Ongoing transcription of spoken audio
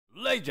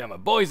Ladies and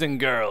gentlemen, boys and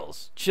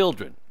girls,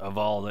 children of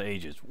all the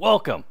ages,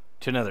 welcome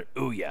to another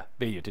Ouya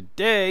video.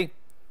 Today,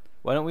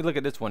 why don't we look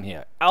at this one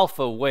here?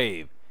 Alpha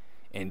Wave,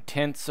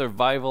 Intense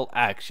Survival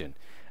Action.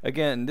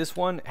 Again, this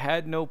one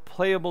had no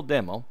playable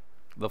demo.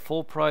 The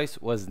full price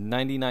was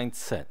 99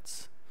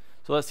 cents.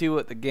 So let's see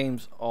what the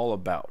game's all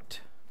about.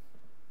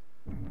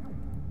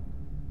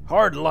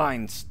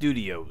 Hardline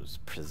Studios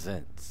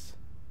presents.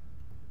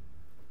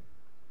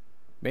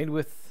 Made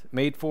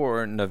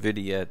for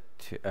NVIDIA.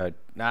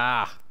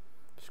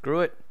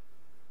 Screw it.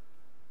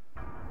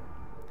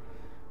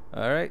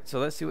 Alright, so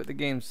let's see what the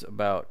game's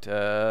about.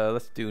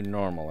 Let's do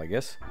normal, I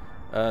guess.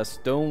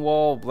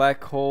 Stonewall,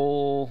 Black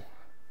Hole,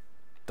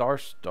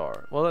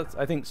 Darstar. Well,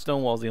 I think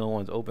Stonewall's the only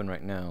one that's open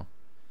right now.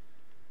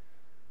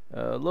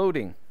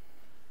 Loading.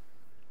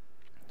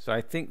 So I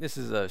think this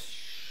is a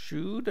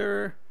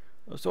shooter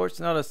of sorts,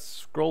 not a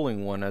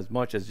scrolling one as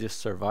much as just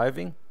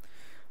surviving.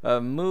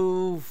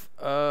 Move,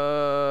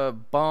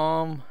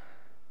 bomb,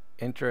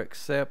 enter,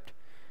 accept,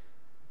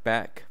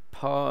 back,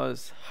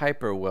 pause,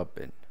 hyper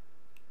weapon.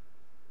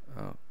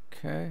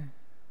 Okay.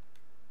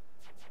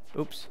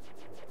 Oops.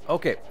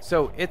 Okay,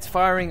 so it's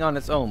firing on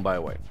its own, by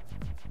the way.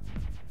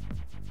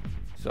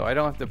 So I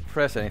don't have to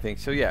press anything.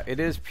 So yeah, it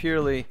is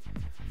purely...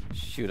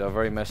 Shoot, I've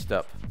already messed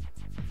up.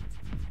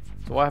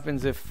 So what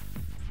happens if...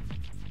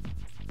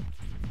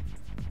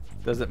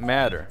 Does it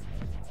matter?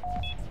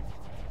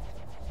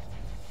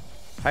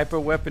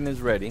 Hyper weapon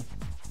is ready.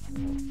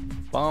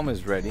 Bomb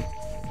is ready.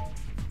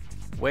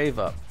 Wave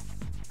up.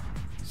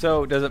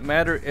 So does it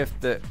matter if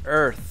the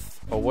earth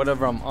or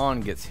whatever I'm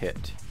on gets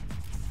hit?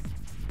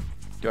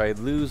 Do I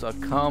lose a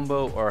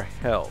combo or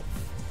health?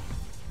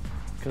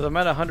 Because I'm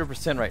at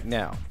 100% right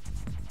now.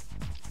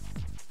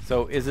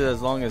 So is it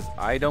as long as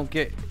I don't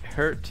get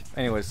hurt?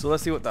 Anyway, so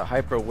let's see what the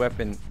hyper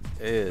weapon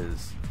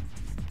is.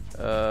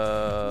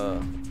 Hold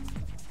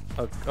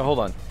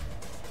on.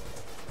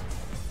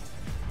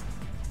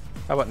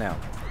 How about now?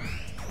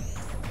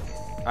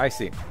 I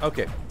see.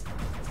 Okay.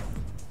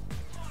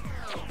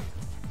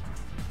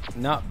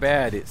 Not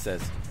bad, it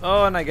says.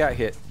 Oh, and I got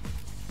hit.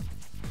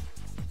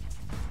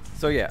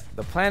 So yeah,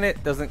 the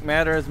planet doesn't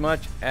matter as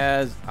much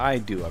as I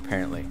do,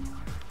 apparently.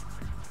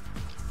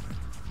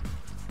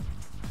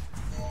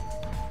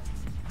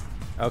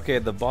 Okay,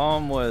 the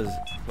bomb was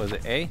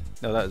it A?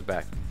 No, that was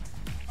back.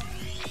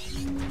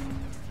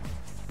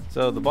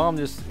 So the bomb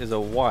just is a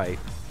white.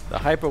 The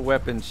hyper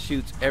weapon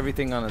shoots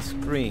everything on a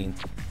screen.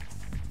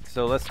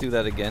 So let's do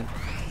that again.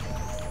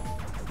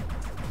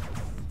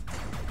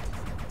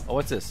 Oh,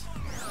 what's this?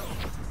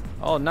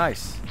 Oh,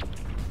 nice.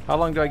 How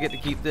long do I get to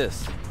keep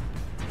this?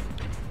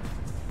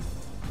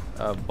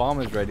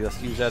 Bomb is ready.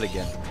 Let's use that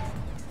again.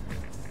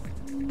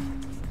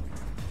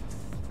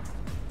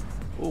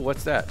 Ooh,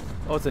 what's that?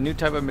 Oh, it's a new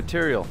type of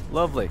material.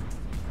 Lovely.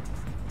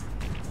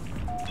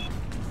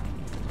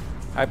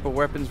 Hyper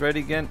weapons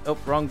ready again. Oh,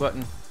 wrong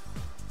button.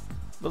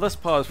 But let's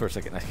pause for a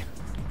second.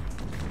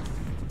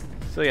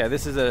 So yeah,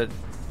 this is a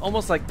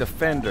almost like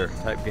Defender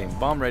type game.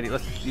 Bomb ready.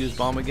 Let's use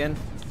bomb again.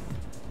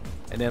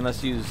 And then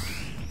let's use...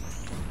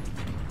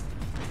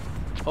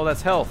 Oh,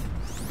 that's health.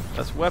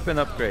 That's weapon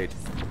upgrade.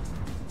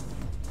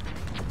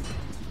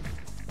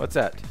 What's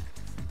that?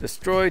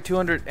 Destroy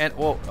 200 and...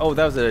 Whoa, oh,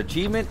 that was an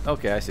achievement?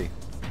 Okay, I see.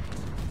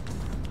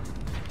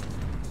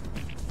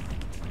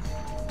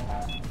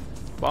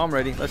 Bomb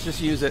ready. Let's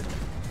just use it.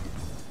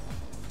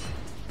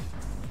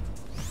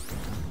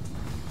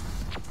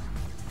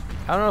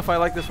 I don't know if I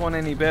like this one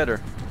any better.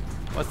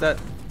 What's that?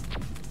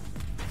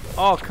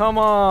 Oh, come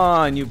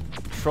on, you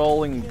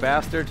trolling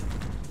bastard.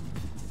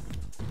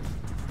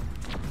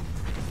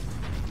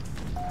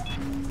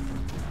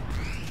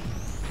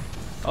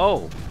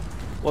 Oh.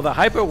 Well, the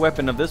hyper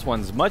weapon of this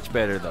one's much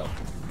better, though.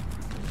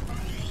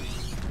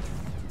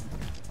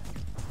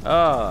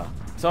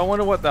 So I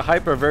wonder what the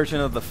hyper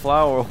version of the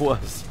flower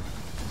was.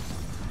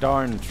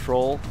 Darn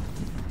troll.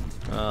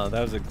 That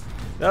was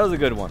a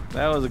good one.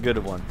 That was a good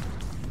one.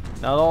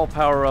 Not all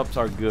power-ups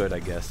are good, I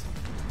guess.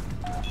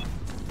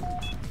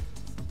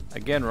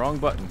 Again, wrong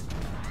button.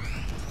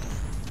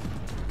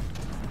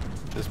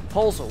 This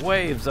pulse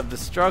waves of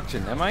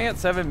destruction. Am I at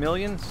 7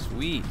 million?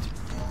 Sweet.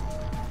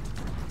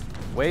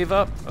 Wave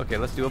up. Okay,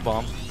 let's do a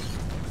bomb.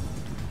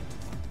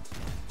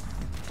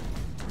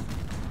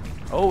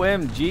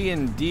 OMG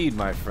indeed,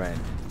 my friend.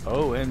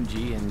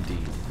 OMG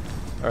indeed.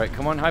 Alright,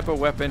 come on, hyper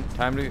weapon.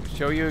 Time to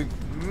show you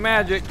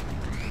magic.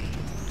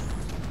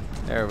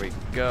 There we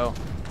go.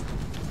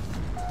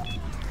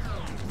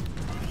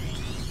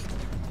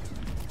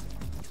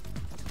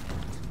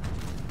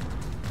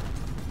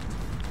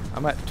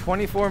 I'm at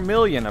 24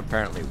 million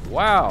apparently.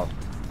 Wow.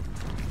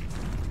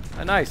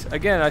 Nice.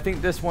 Again, I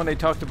think this one they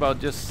talked about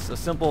just a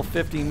simple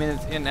 15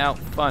 minutes in out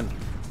fun.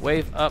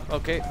 Wave up.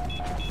 Okay.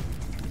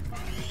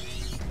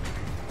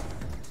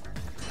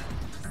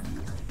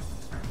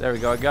 There we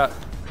go. I got...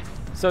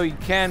 So you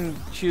can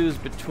choose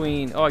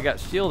between... Oh, I got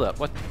shield up.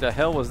 What the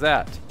hell was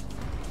that?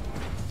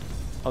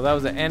 Oh, that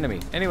was an enemy.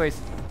 Anyways.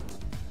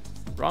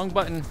 Wrong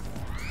button.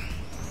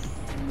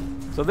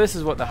 So this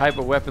is what the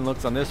hyper weapon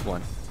looks on this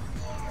one.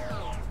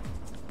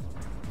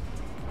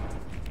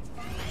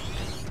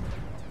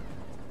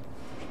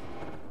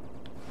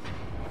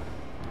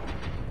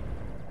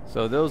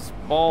 So those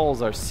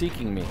balls are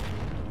seeking me.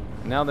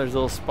 Now there's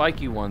little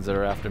spiky ones that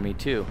are after me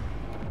too.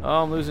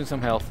 Oh, I'm losing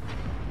some health.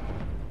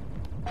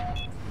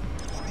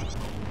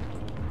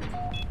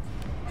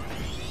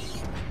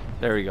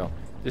 There we go.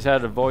 Just had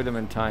to avoid them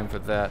in time for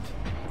that.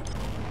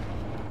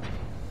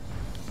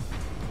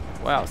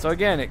 Wow, so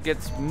again, it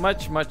gets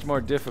much, much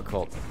more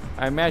difficult.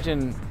 I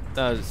imagine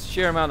the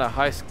sheer amount of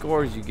high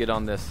scores you get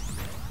on this.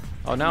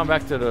 Oh, now I'm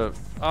back to the...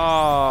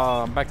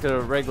 Oh, I'm back to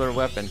the regular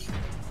weapon.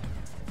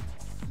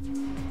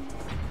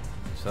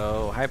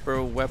 So,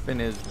 hyper weapon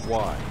is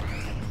Y.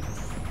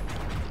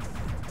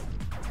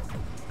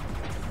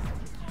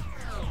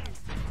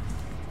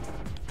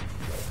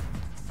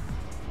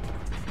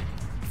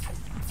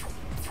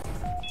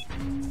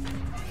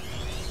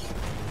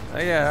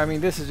 Yeah, I mean,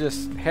 this is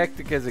just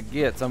hectic as it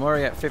gets. I'm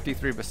already at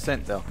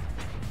 53% though.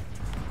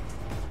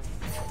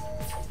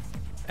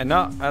 And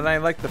I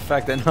like the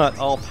fact that not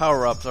all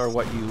power-ups are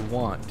what you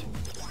want.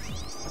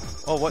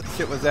 Oh, what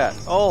shit was that?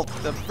 Oh,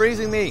 they're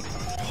freezing me!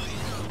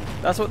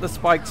 That's what the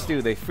spikes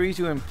do. They freeze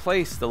you in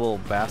place, the little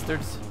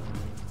bastards.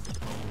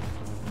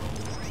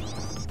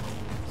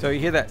 So you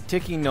hear that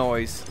ticking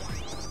noise.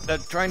 They're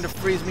trying to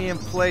freeze me in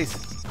place.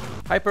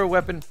 Hyper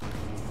weapon.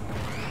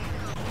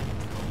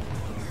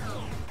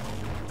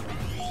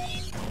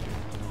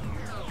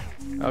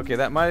 Okay,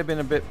 that might have been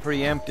a bit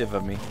preemptive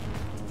of me.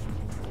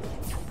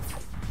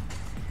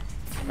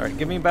 Alright,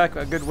 give me back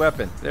a good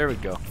weapon. There we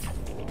go.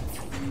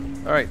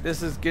 Alright,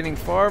 this is getting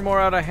far more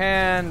out of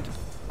hand.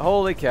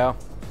 Holy cow.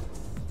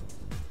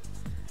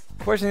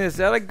 Question is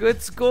that a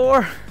good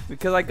score?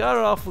 Because I got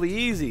it awfully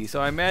easy, so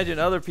I imagine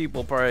other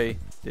people probably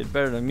did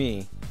better than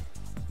me.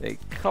 They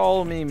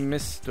call me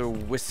Mr.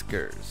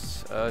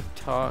 Whiskers.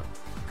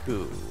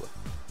 Otaku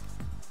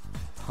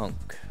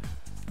Punk.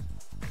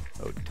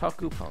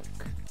 Otaku Punk.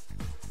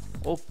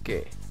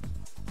 Okay.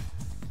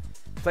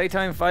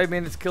 Playtime 5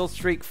 minutes, kill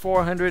streak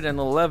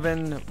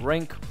 411,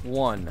 rank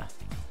 1.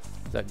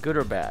 Is that good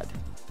or bad?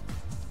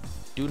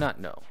 Do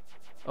not know.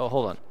 Oh,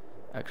 hold on.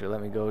 Actually,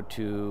 let me go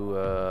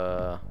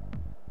to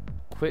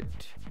quit.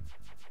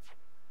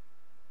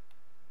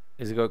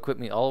 Is it going to quit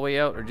me all the way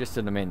out or just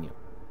in the menu?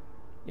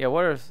 Yeah,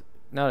 what are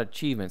not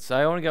achievements?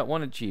 I only got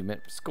one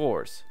achievement.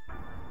 Scores.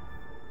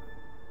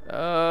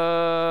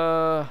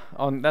 That's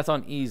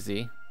on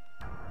easy.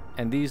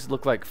 And these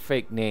look like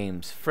fake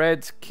names.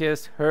 Fred's,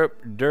 Kiss,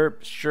 Herp,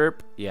 Derp, Sherp.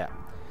 Yeah.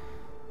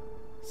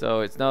 So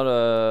it's not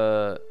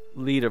a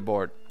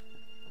leaderboard.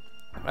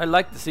 I'd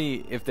like to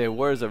see if there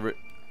was a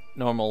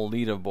normal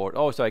leaderboard.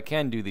 Oh, so I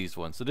can do these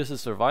ones. So this is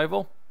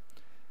survival.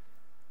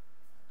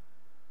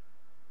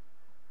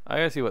 I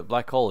gotta see what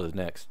Black Hole is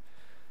next.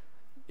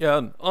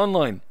 Yeah,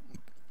 online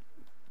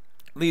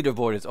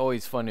leaderboard is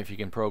always fun if you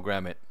can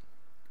program it.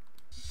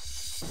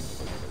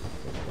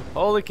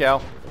 Holy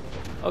cow.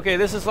 Okay,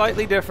 this is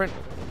slightly different.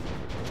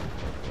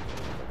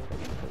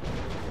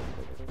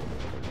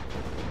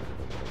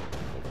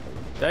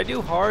 Did I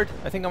do hard?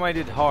 I think I might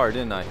have did hard,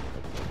 didn't I?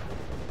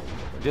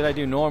 Or did I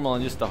do normal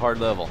and just the hard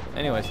level?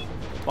 Anyways,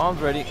 bomb's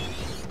ready.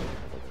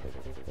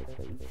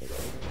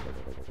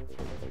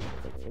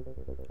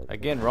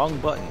 Again, wrong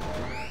button.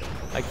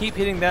 I keep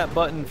hitting that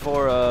button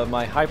for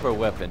my hyper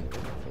weapon.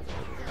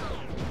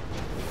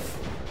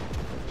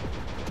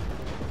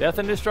 Death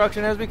and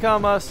destruction has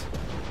become us.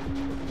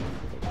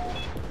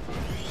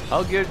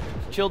 Hug your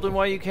children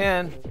while you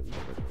can.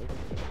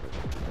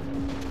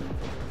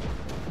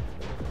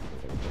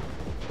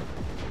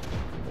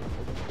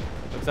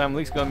 Looks like I'm at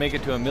least going to make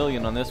it to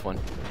 1,000,000 on this one.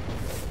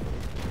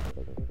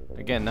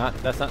 Again,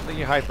 that's not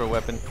your hyper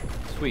weapon.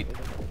 Sweet.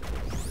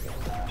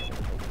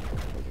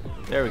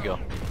 There we go.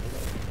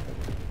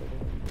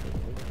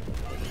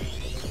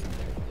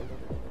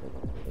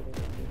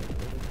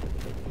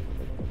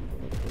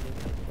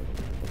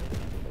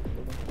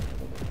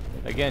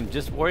 Again,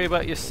 just worry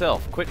about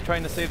yourself. Quit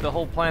trying to save the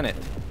whole planet.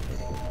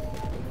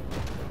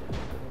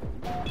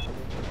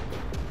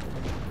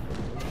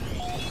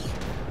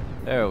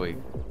 There we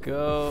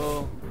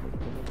go.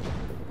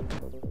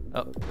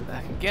 Oh,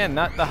 again,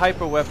 not the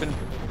hyper weapon.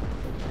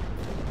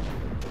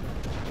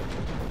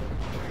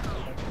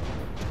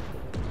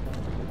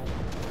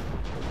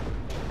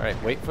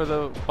 Alright, wait for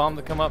the bomb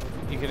to come up.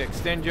 You can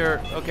extend your...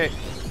 Okay.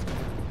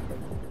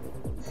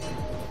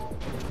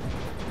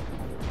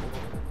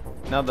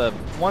 Now the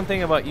one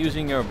thing about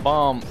using your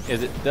bomb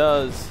is it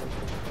does...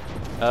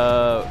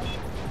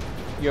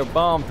 your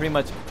bomb pretty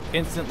much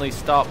instantly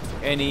stops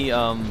any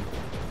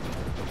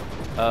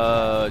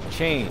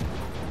chain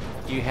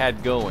you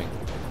had going.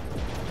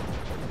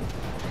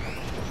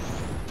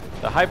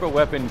 The hyper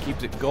weapon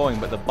keeps it going,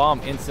 but the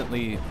bomb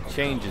instantly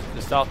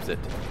stops it.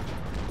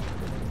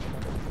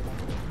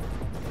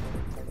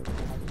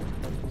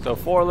 So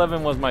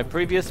 411 was my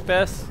previous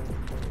best.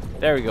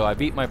 There we go, I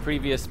beat my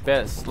previous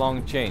best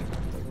long chain.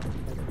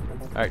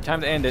 Alright,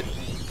 time to end it.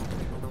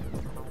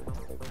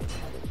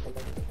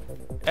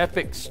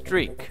 Epic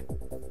streak.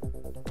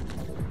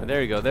 Oh,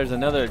 there you go, there's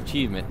another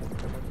achievement.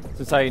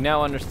 Since I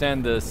now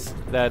understand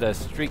that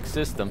streak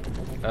system,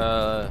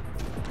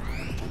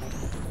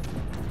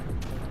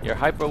 your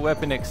hyper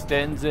weapon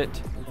extends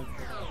it,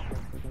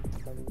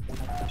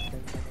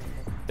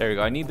 There we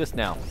go. I need this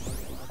now.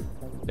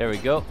 There we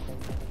go.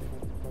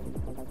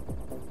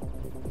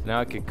 Now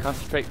I can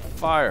concentrate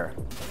fire.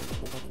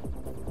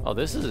 Oh,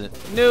 this is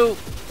a new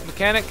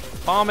mechanic.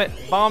 Bomb it.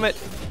 Bomb it.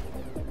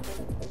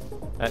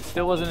 That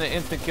still wasn't an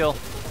instant kill.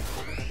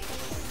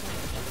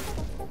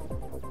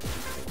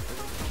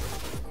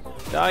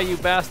 Die, you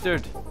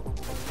bastard.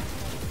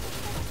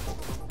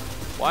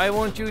 Why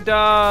won't you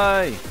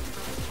die?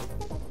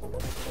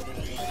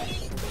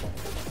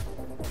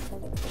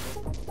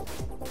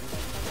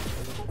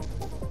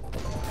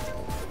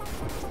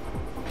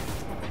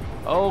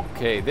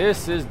 Okay,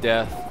 this is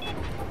death.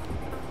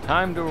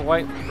 Time to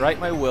right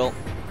my will.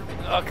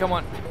 Oh, come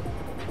on.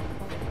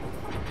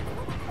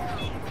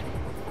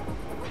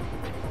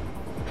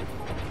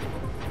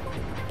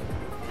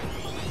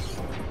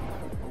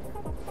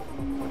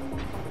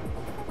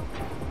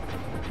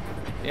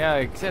 Yeah,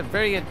 except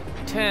very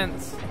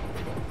intense.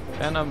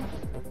 And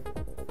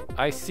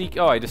I seek.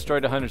 Oh, I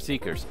destroyed 100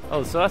 seekers.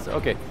 Oh, so that's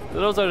okay. So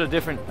those are the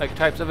different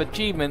types of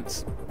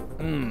achievements.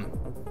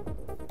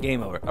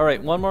 Game over. All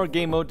right, one more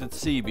game mode to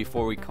see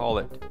before we call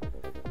it.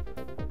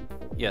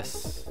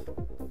 Yes.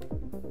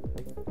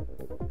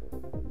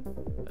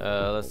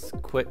 Let's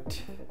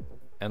quit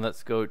and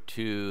let's go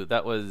to,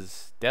 that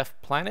was Death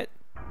Planet.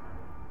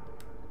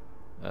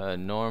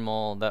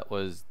 Normal. That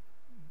was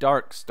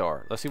Dark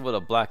Star. Let's see what a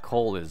black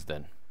hole is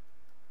then.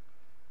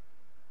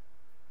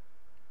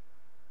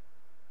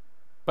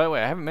 By the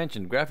way, I haven't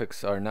mentioned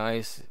graphics are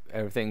nice.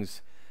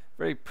 Everything's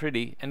very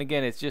pretty. And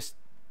again, it's just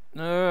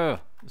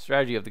the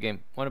strategy of the game.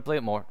 Want to play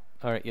it more?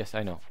 Alright, yes,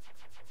 I know.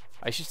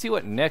 I should see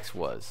what next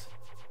was.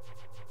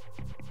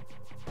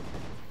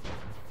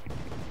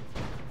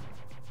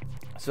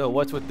 So,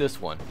 what's with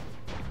this one?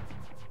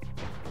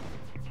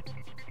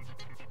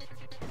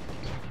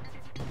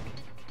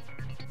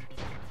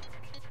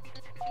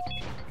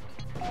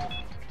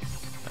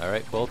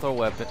 Alright, both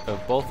are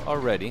both are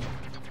ready.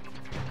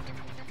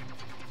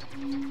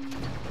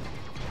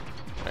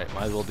 Alright,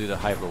 might as well do the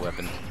hyper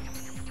weapon.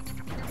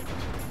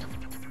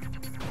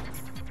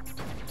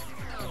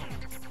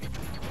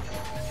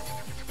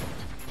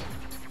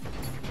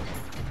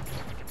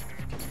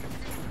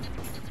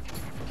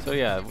 So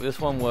yeah, this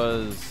one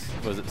was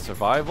it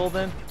survival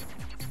then?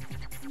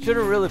 Should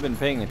have really been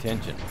paying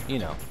attention, you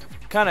know.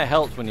 Kind of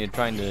helps when you're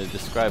trying to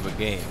describe a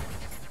game.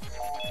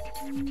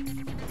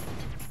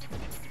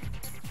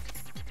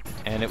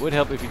 And it would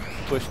help if you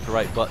pushed the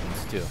right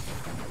buttons too.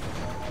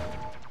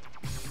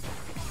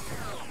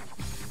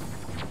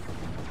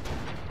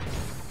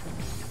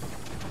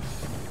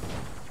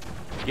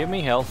 Give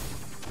me health.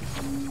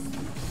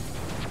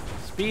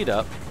 Speed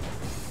up.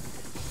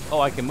 Oh,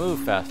 I can move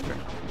faster.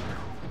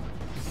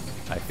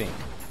 I think.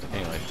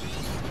 Anyway.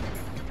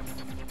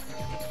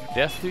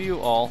 Death to you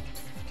all.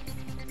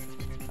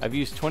 I've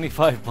used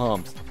 25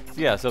 bombs.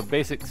 So yeah, so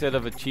basic set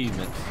of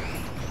achievements.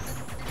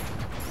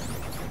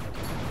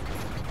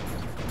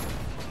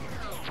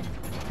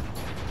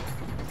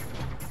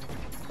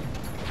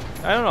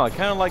 I don't know, I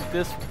kind of like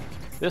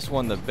this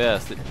one the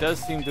best. It does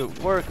seem to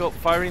work. Oh,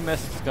 fiery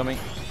mess is coming.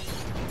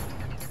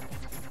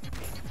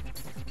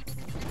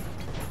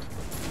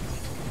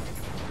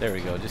 There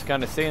we go. Just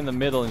kind of stay in the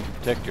middle and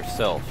protect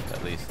yourself,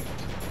 at least.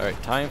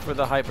 Alright, time for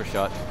the hyper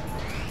shot.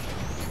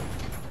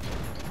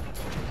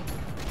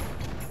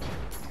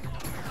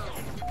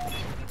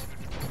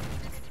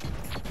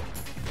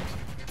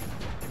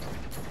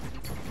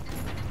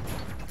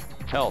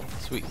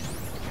 Health, sweet.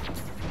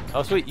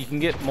 Oh, sweet, you can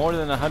get more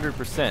than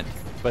 100%,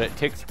 but it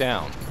ticks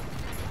down.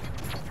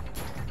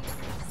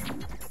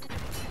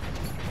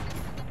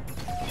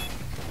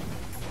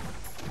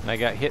 And I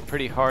got hit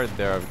pretty hard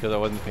there because I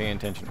wasn't paying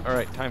attention.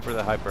 Alright, time for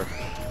the hyper.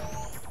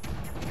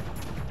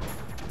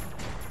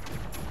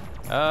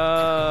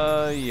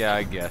 Yeah,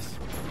 I guess.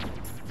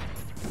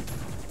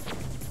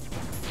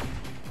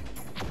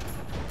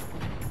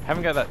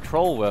 Haven't got that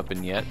troll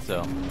weapon yet,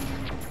 so.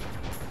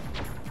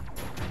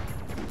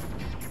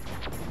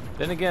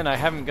 Then again, I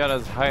haven't got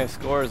as high a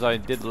score as I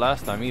did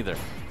last time either.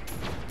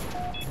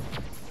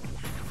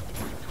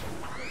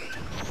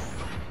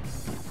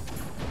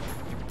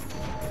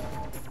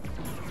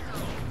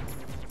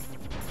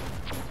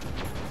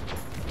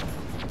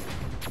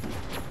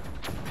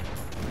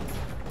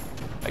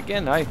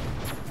 Again,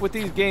 with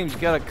these games, you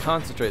gotta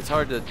concentrate. It's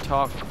hard to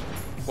talk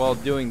while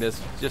doing this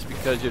just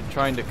because you're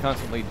trying to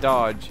constantly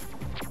dodge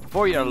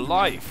for your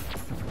life.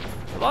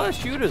 A lot of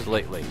shooters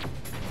lately.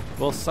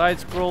 Well, side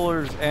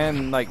scrollers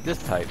and like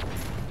this type.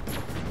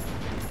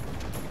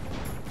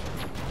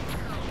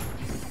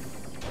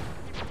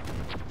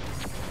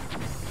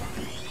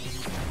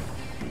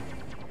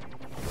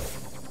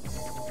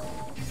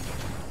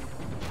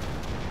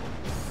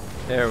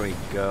 There we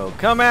go.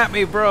 Come at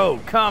me, bro.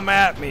 Come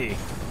at me.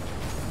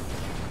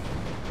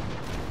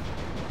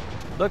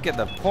 Look at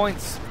the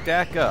points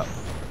stack up.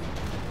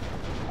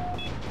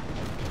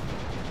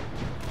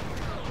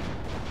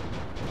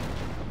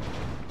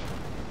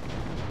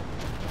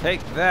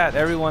 Take that,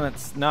 everyone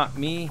that's not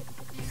me.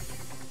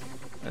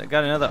 I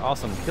got another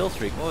awesome kill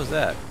streak. What was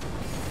that?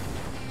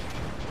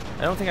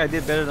 I don't think I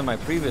did better than my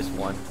previous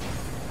one.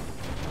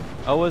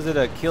 Oh, was it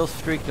a kill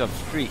streak of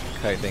streak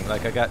kind of thing?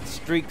 Like I got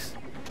streaks,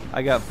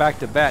 I got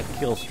back-to-back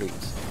kill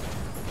streaks.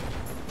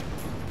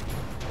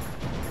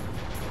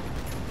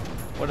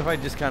 What if I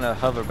just kind of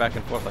hover back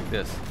and forth like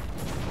this?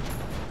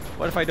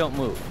 What if I don't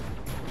move?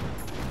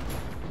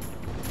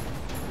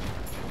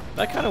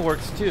 That kind of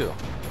works too.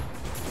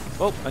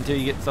 Oh, until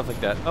you get stuff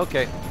like that.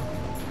 Okay.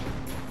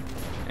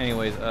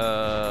 Anyways,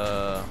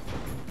 no,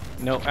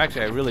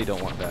 actually I really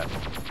don't want that.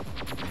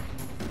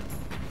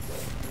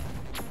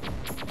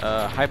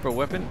 Hyper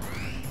weapon.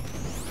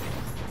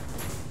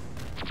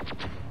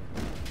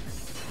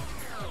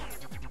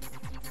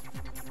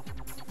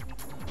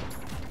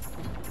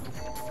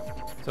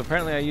 So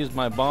apparently I used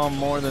my bomb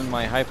more than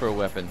my hyper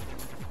weapon.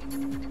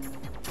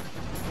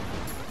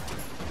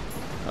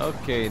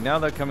 Okay, now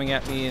they're coming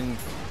at me in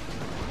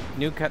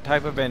new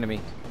type of enemy.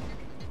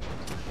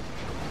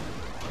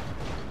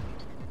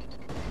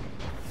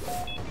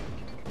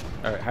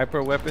 Alright,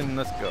 hyper weapon,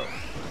 let's go.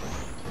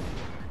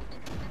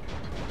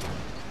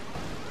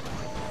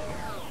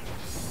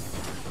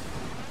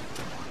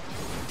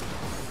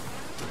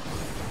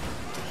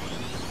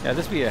 Yeah,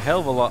 this would be a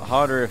hell of a lot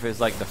harder if it's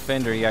like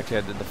Defender, you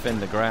actually had to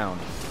defend the ground.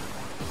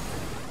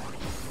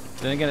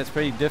 Then again, it's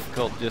pretty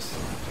difficult just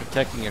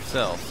protecting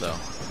yourself, so.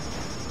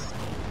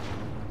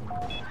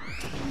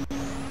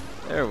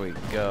 There we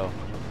go.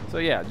 So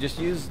yeah, just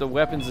use the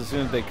weapons as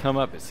soon as they come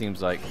up, it seems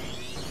like.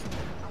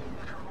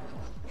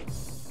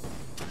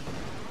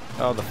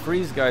 Oh, the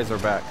freeze guys are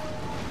back.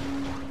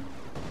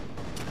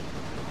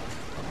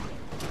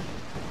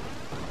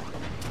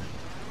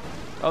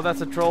 Oh,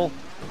 that's a troll.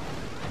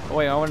 Oh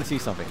wait, I want to see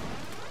something.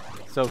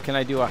 So can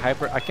I do a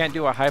hyper? I can't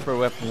do a hyper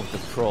weapon with the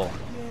troll.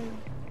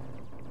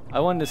 I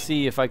wanted to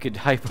see if I could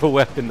hyper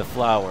weapon the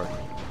flower.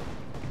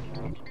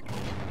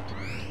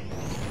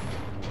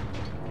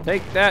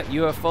 Take that,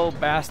 UFO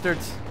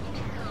bastards.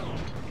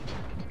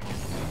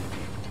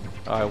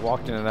 Oh, I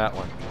walked into that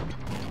one.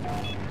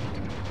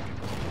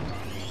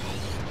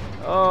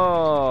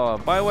 Oh,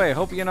 by the way,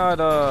 hope you're not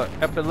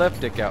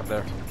epileptic out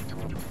there.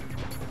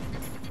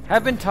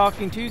 Haven't been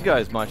talking to you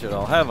guys much at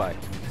all, have I?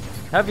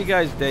 Have you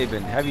guys day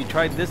been? Have you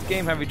tried this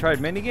game? Have you tried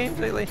mini games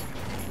lately?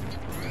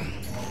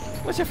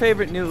 What's your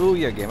favorite new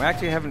Ouya game? I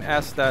actually haven't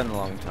asked that in a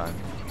long time.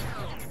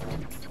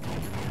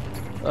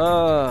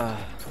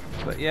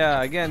 But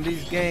yeah, again,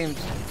 these games,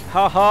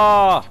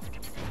 haha,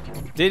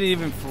 didn't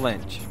even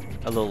flinch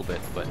a little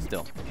bit, but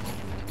still.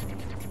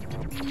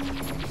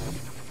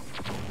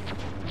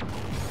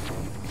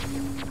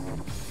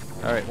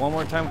 Alright, one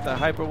more time with the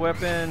hyper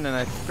weapon, and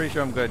I'm pretty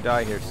sure I'm going to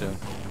die here soon.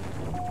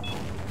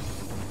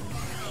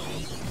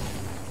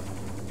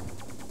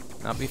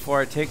 Not before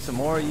I take some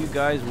more of you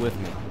guys with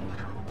me.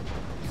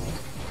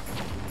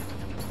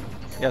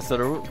 Yeah, so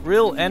the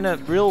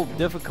real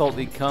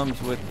difficulty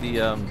comes with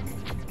the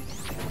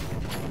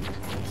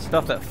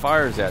stuff that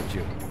fires at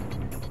you.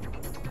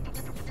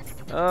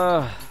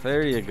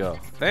 There you go.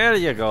 There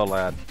you go,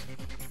 lad.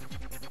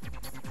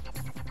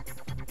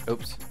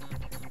 Oops.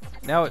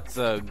 Now it's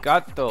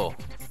Gato.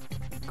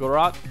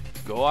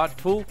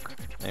 Goatuk.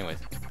 Anyways,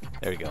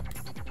 there we go.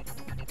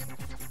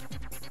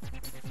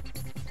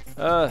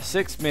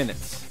 6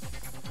 minutes.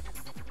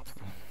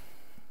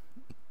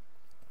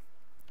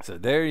 So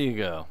there you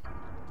go.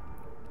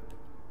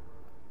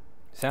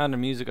 Sound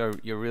and music are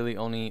your really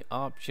only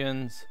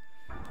options.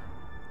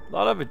 A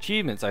lot of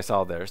achievements I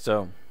saw there,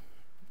 so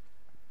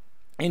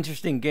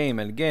interesting game.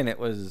 And again, it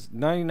was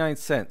 99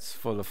 cents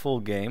for the full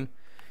game.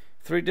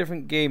 3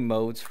 different game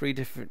modes, 3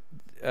 different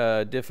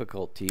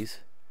difficulties.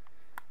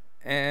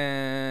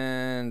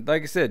 And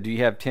like I said, do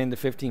you have 10 to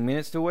 15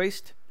 minutes to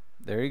waste?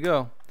 There you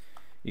go.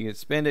 You can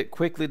spend it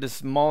quickly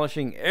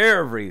demolishing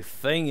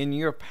everything in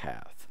your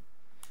path.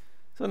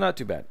 So not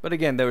too bad. But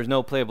again, there was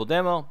no playable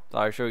demo, so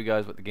I'll show you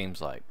guys what the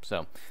game's like.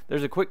 So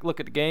there's a quick look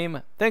at the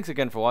game. Thanks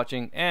again for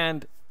watching,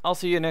 and I'll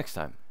see you next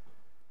time.